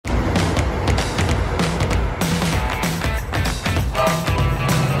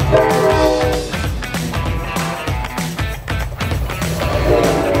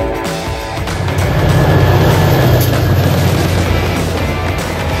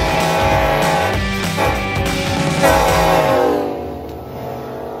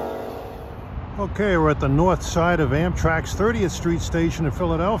Okay, we're at the north side of Amtrak's 30th Street station in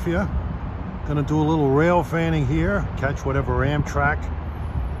Philadelphia. Gonna do a little rail fanning here, catch whatever Amtrak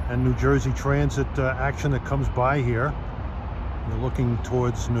and New Jersey Transit action that comes by here. We're looking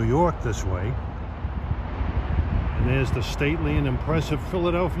towards New York this way. And there's the stately and impressive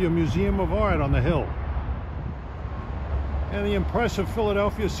Philadelphia Museum of Art on the hill. And the impressive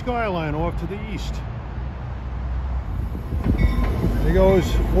Philadelphia skyline off to the east. There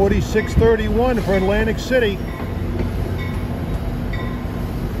goes 4631 for Atlantic City.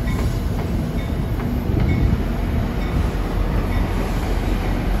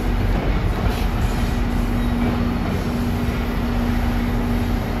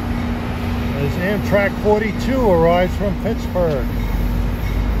 As Amtrak 42 arrives from Pittsburgh,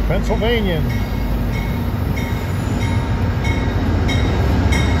 Pennsylvania.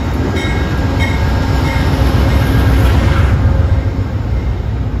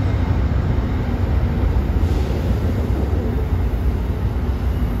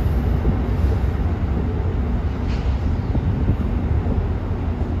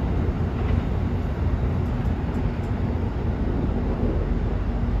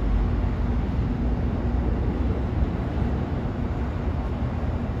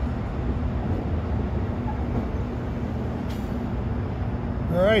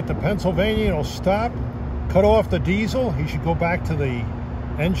 Alright, the Pennsylvanian will stop, cut off the diesel. He should go back to the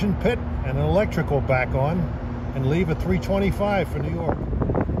engine pit and an electrical back on and leave at 325 for New York.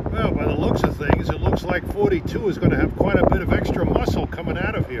 Well, by the looks of things, it looks like 42 is going to have quite a bit of extra muscle coming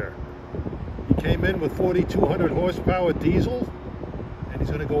out of here. He came in with 4,200 horsepower diesel, and he's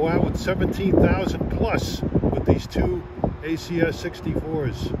going to go out with 17,000 plus with these two ACS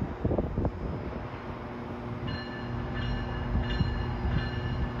 64s.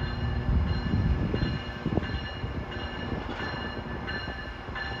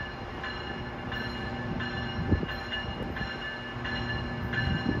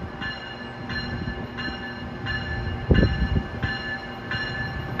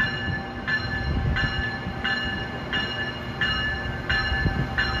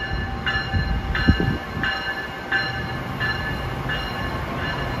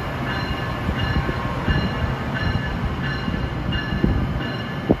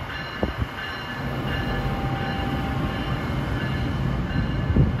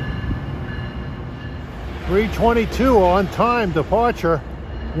 .322 on time departure,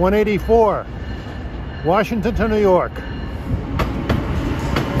 184, Washington to New York.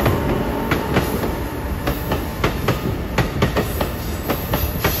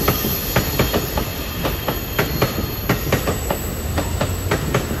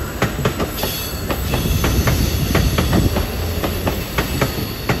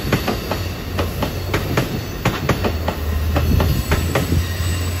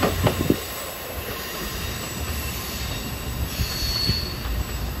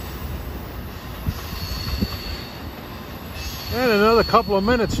 And another couple of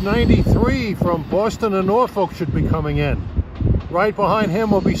minutes, 93 from Boston to Norfolk should be coming in. Right behind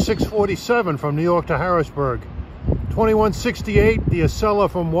him will be 647 from New York to Harrisburg. 2168, the Acela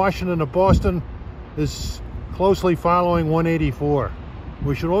from Washington to Boston, is closely following 184.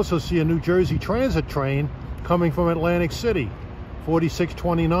 We should also see a New Jersey Transit train coming from Atlantic City,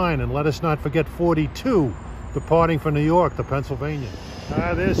 4629, and let us not forget 42 departing for New York to Pennsylvania.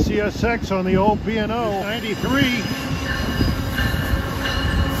 There's CSX on the old B&O, 93.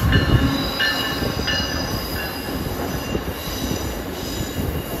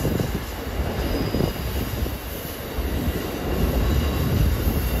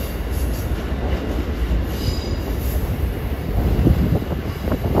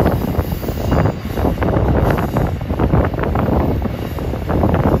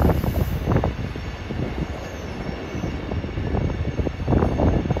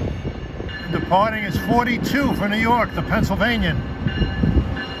 Departing is 42 for New York, the Pennsylvanian.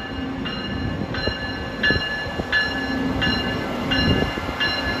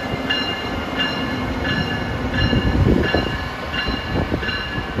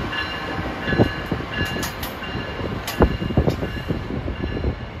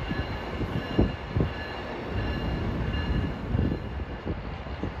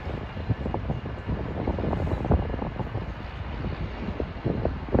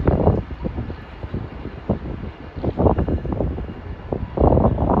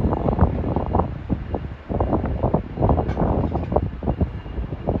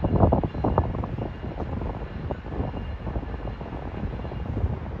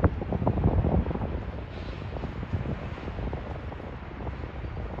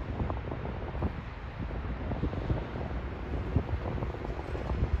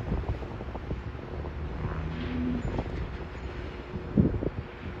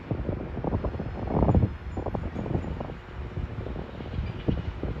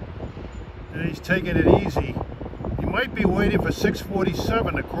 And he's taking it easy. He might be waiting for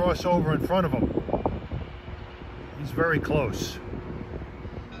 647 to cross over in front of him. He's very close.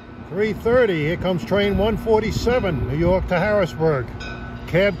 3:30, here comes train 147, New York to Harrisburg.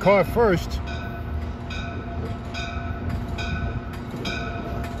 Cab car first.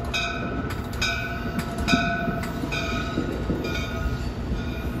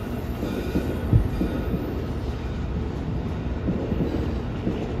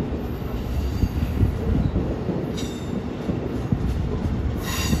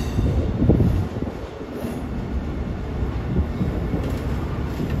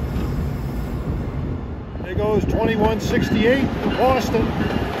 There goes 2168 to Boston.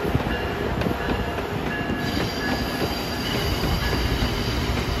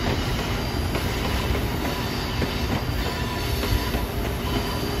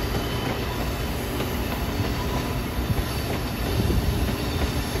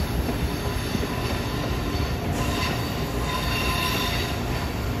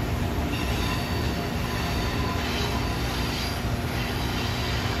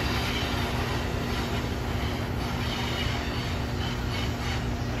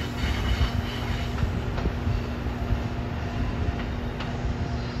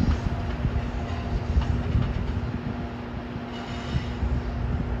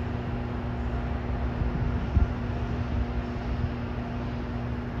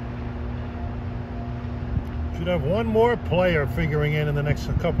 Should have one more player figuring in the next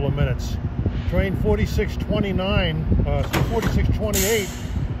couple of minutes. Train 4628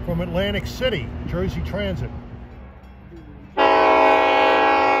 from Atlantic City, Jersey Transit.